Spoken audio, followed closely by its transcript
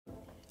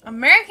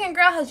American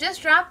Girl has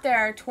just dropped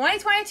their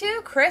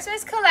 2022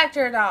 Christmas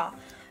collector doll.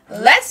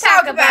 Let's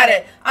talk about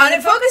it on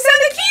And Focus on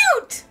the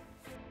Cute!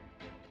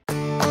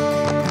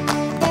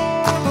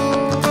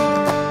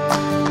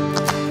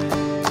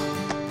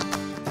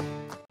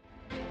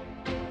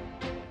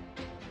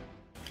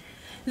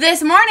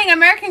 This morning,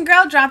 American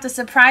Girl dropped a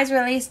surprise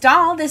release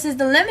doll. This is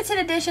the limited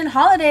edition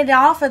holiday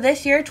doll for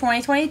this year,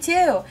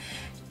 2022.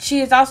 She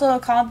is also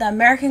called the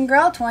American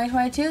Girl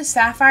 2022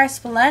 Sapphire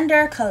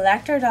Splendor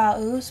Collector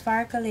Doll. Ooh,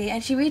 sparkly.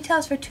 And she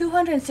retails for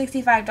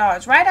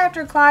 $265, right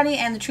after Claudie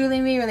and the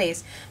Truly Me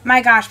release.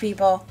 My gosh,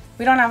 people.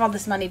 We don't have all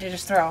this money to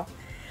just throw.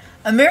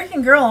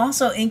 American Girl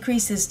also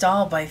increased this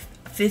doll by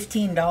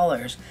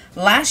 $15.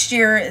 Last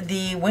year,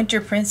 the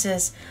Winter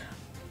Princess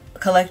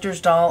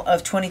Collector's Doll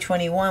of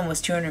 2021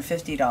 was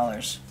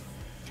 $250.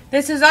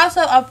 This is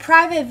also a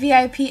private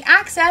VIP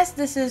access.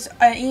 This is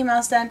an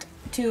email sent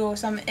to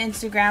some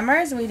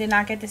Instagrammers. We did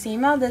not get this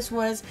email. This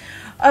was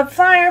a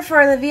flyer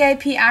for the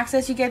VIP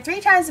access. You get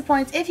 3 times the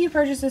points if you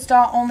purchase this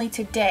doll only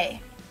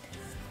today.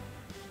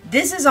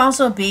 This is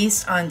also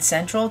based on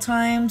Central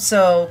Time,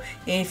 so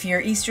if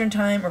you're Eastern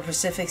Time or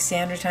Pacific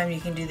Standard Time, you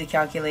can do the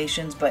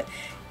calculations, but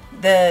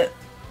the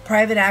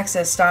private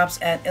access stops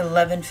at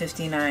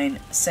 11:59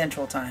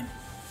 Central Time.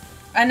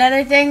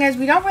 Another thing is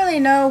we don't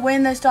really know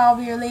when this doll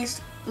will be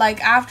released,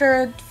 like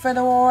after for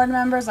the reward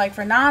members, like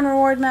for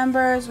non-reward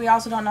members. We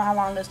also don't know how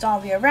long this doll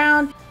will be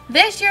around.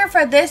 This year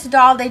for this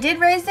doll, they did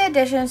raise the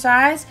edition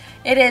size.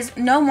 It is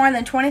no more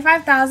than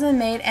 25,000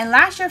 made, and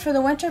last year for the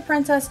Winter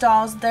Princess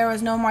dolls, there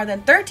was no more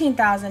than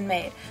 13,000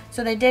 made.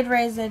 So they did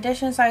raise the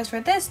edition size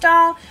for this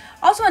doll.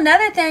 Also,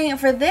 another thing,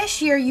 for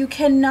this year, you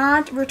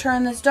cannot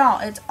return this doll.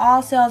 It's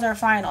all sales are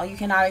final. You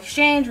cannot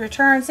exchange,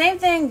 return, same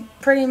thing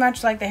pretty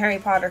much like the Harry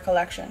Potter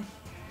collection.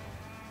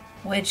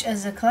 Which,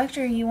 as a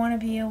collector, you want to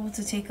be able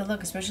to take a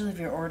look, especially if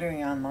you're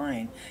ordering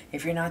online,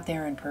 if you're not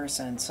there in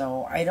person.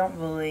 So I don't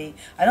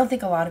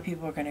think a lot of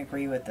people are going to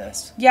agree with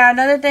this. Yeah,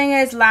 another thing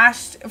is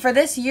for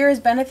this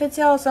year's benefit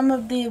sale, some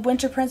of the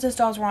Winter Princess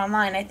dolls were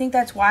online. I think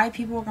that's why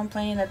people were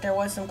complaining that there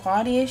was some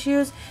quality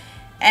issues.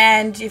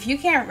 And if you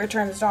can't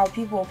return this doll,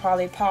 people will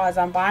probably pause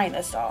on buying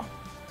this doll.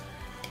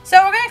 So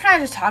we're going to kind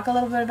of just talk a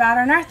little bit about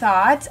her and our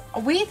thoughts.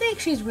 We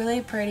think she's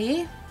really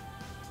pretty.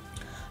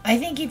 I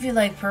think if you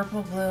like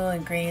purple, blue,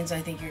 and greens,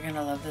 I think you're going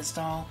to love this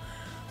doll.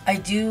 I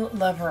do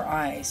love her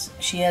eyes.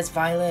 She has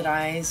violet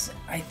eyes.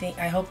 I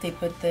hope they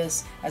put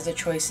this as a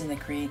choice in the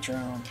Create Your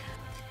Own.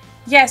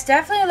 Yes,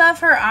 definitely love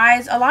her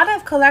eyes. A lot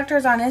of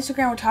collectors on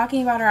Instagram were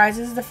talking about her eyes.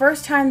 This is the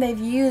first time they've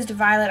used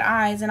violet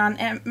eyes. And on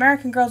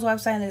American Girl's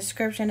website in the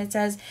description, it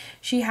says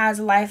she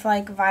has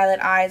lifelike violet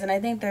eyes. And I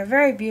think they're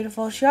very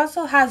beautiful. She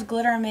also has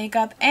glitter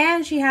makeup,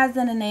 and she has the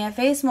Nenea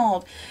face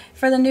mold.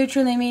 For the new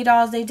Truly Me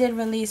dolls, they did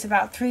release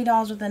about 3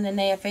 dolls with the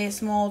Nenea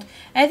face mold.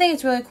 And I think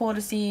it's really cool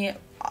to see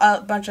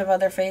a bunch of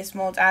other face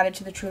molds added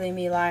to the Truly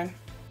Me line.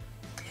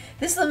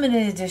 This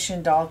limited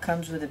edition doll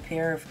comes with a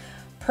pair of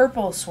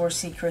purple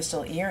Swarovski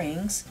crystal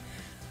earrings.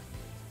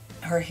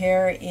 Her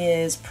hair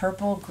is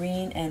purple,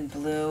 green, and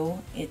blue.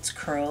 It's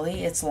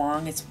curly, it's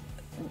long, it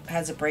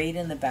has a braid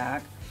in the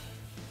back.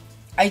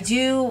 I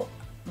do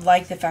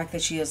like the fact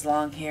that she has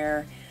long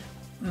hair.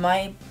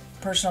 My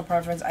personal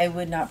preference, I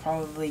would not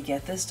probably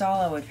get this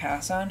doll. I would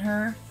pass on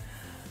her.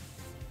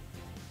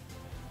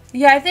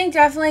 Yeah, I think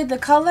definitely the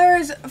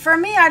colors, for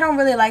me, I don't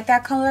really like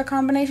that color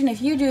combination.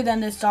 If you do, then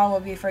this doll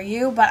will be for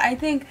you. But I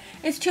think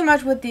it's too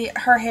much with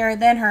her hair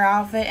than her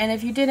outfit. And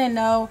if you didn't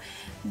know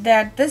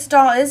that this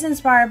doll is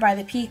inspired by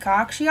the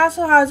peacock, she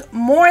also has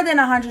more than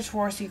 100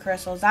 Swarovski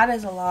crystals. That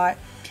is a lot.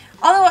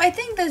 Although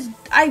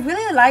I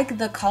really like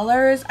the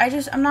colors.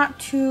 I'm not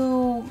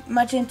too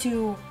much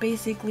into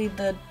basically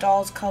the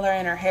doll's color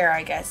and her hair,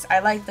 I guess. I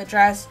like the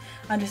dress.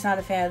 I'm just not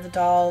a fan of the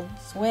doll's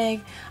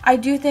wig. I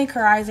do think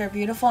her eyes are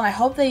beautiful, and I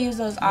hope they use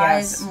those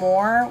eyes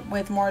more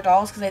with more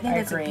dolls, because I think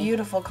it's a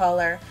beautiful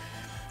color.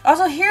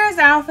 Also, here's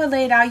the outfit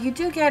laid out. You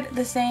do get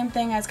the same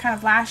thing as kind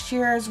of last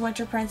year's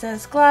Winter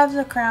Princess: gloves,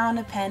 a crown,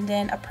 a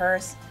pendant, a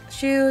purse,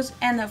 shoes,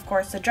 and of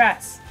course the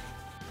dress.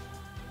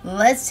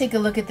 Let's take a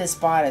look at this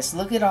bodice.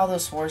 Look at all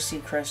those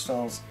Swarovski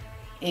crystals.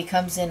 It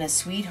comes in a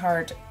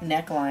sweetheart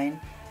neckline.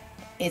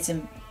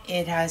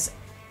 It has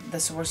the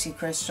Swarovski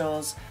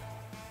crystals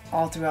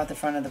all throughout the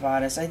front of the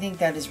bodice. I think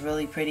that is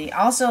really pretty.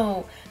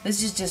 Also,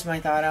 this is just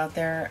my thought out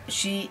there.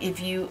 If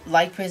you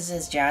like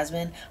Princess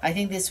Jasmine, I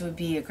think this would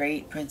be a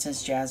great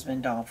Princess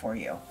Jasmine doll for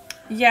you.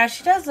 Yeah,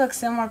 she does look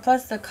similar.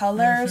 Plus the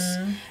colors,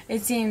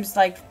 it seems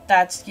like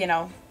that's,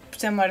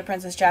 similar to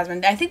Princess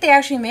Jasmine. I think they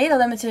actually made a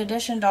limited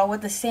edition doll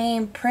with the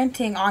same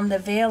printing on the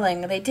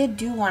veiling. They did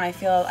do one, I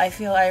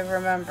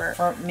remember.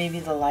 For maybe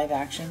the live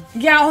action?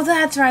 Yeah, oh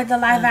that's right, the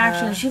live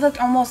action. She looked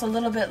almost a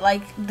little bit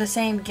like the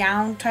same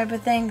gown type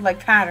of thing, like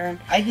pattern.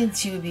 I think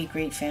she would be a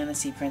great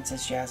fantasy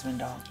Princess Jasmine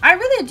doll. I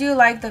really do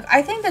like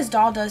I think this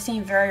doll does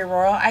seem very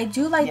royal. I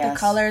do like the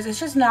colors. It's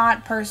just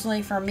not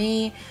personally for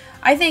me.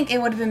 I think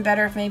it would have been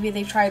better if maybe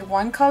they tried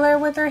one color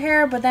with her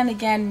hair, but then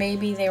again,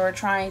 maybe they were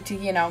trying to,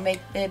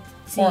 make it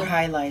seem... Or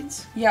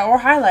highlights. Yeah, or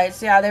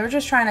highlights. Yeah, they were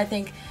just trying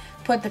to,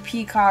 put the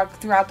peacock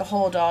throughout the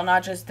whole doll,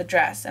 not just the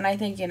dress. And I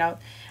think, you know,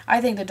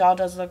 I think the doll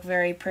does look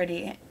very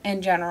pretty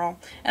in general.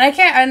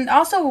 And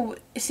also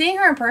seeing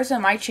her in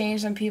person might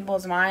change some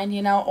people's mind,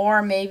 you know,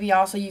 or maybe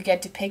also you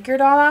get to pick your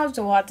doll out,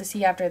 so we'll have to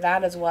see after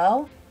that as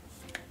well.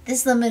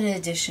 This limited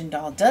edition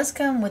doll does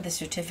come with a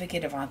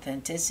certificate of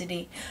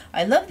authenticity.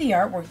 I love the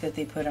artwork that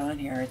they put on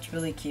here. It's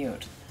really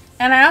cute.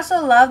 And I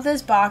also love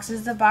this box. This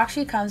is the box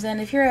she comes in.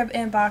 If you're an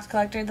in-box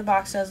collector, the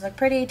box does look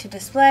pretty to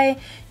display.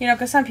 You know,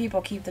 because some people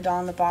keep the doll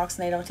in the box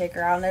and they don't take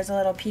her out. And there's a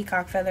little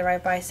peacock feather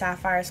right by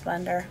Sapphire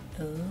Splendor.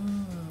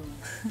 Ooh.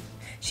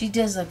 She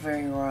does look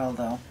very royal,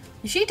 though.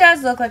 She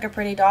does look like a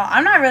pretty doll.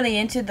 I'm not really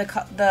into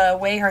the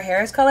way her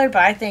hair is colored,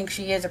 but I think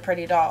she is a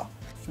pretty doll.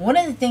 One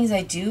of the things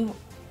I do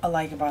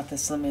like about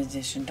this limited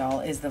edition doll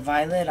is the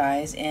violet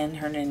eyes in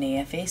her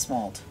Nenea face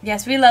mold.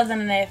 Yes, we love the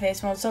Nenea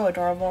face mold. So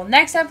adorable.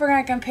 Next up, we're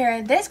going to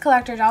compare this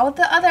collector doll with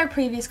the other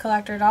previous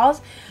collector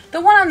dolls.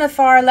 The one on the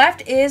far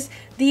left is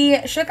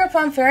the Sugar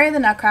Plum Fairy, the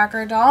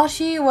Nutcracker doll.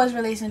 She was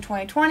released in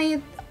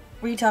 2020,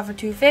 retail for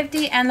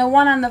 $250. And the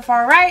one on the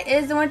far right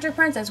is the Winter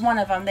Princess, one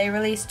of them. They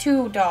released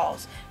 2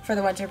 dolls for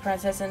the Winter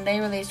Princess, and they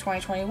released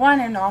 2021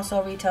 and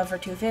also retail for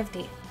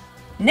 $250.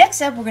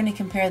 Next up, we're going to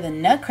compare the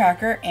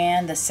Nutcracker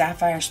and the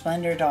Sapphire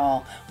Splendor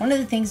doll. One of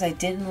the things I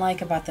didn't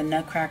like about the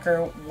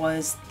Nutcracker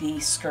was the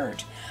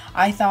skirt.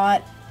 I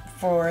thought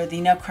for the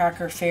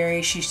Nutcracker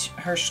Fairy,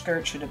 her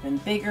skirt should have been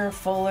bigger,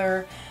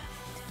 fuller.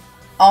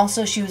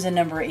 Also, she was a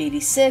number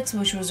 86,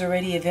 which was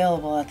already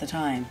available at the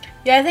time.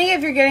 Yeah, I think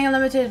if you're getting a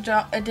limited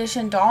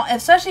edition doll,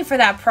 especially for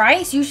that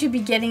price, you should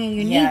be getting a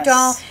unique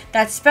doll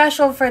that's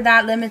special for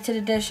that limited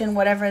edition,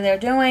 whatever they're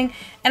doing.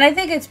 And I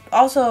think it's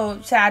also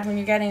sad when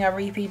you're getting a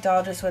repeat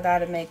doll just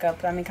without a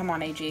makeup. I mean, come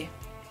on, AG.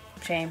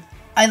 Shame.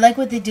 I like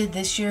what they did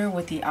this year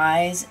with the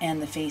eyes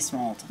and the face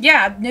mold.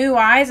 Yeah, new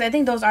eyes. I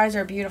think those eyes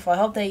are beautiful. I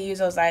hope they use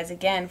those eyes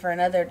again for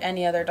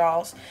any other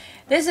dolls.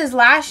 This is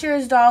last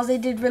year's dolls. They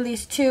did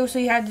release 2, so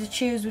you had to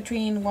choose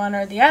between one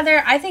or the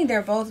other. I think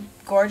they're both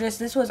gorgeous.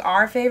 This was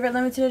our favorite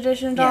limited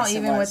edition doll, yes,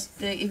 even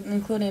with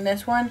including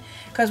this one,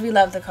 because we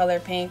love the color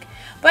pink.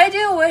 But I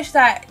do wish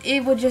that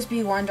it would just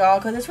be one doll,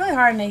 because it's really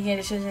hard making a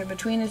decision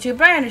between the two.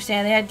 But I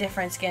understand they had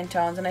different skin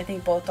tones, and I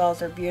think both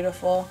dolls are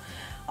beautiful.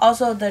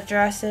 Also, the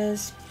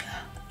dresses.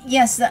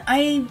 Yes,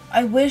 I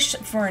wish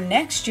for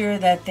next year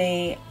that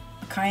they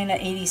kind of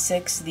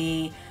 86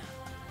 the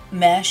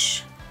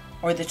mesh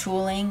or the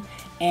tooling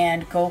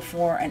and go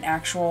for an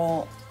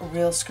actual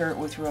real skirt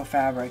with real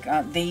fabric.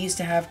 They used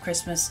to have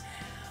Christmas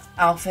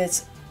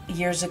outfits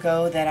years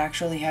ago that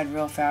actually had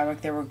real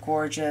fabric. They were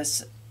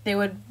gorgeous. They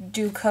would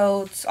do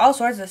coats, all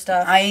sorts of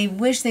stuff. I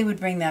wish they would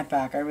bring that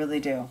back. I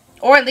really do.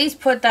 Or at least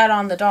put that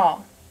on the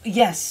doll.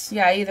 Yes.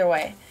 Yeah, either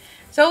way.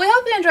 So we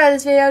hope you enjoyed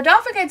this video.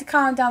 Don't forget to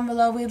comment down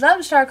below. We'd love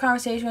to start a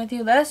conversation with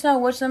you. Let us know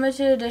which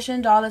limited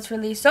edition doll that's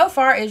released so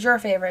far is your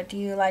favorite. Do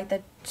you like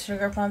the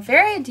Sugar Plum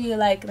Fairy? Do you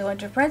like the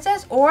Winter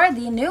Princess? Or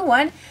the new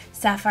one,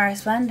 Sapphire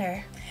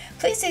Splendor?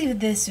 Please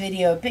give this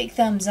video a big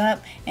thumbs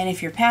up. And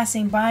if you're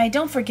passing by,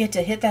 don't forget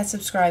to hit that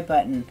subscribe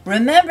button.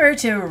 Remember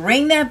to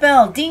ring that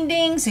bell, ding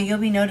ding, so you'll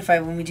be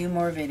notified when we do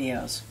more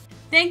videos.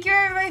 Thank you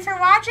everybody for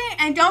watching.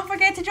 And don't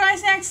forget to join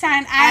us next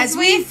time as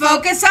we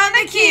focus on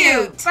the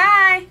cute.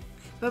 Bye.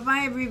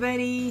 Bye-bye,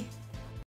 everybody.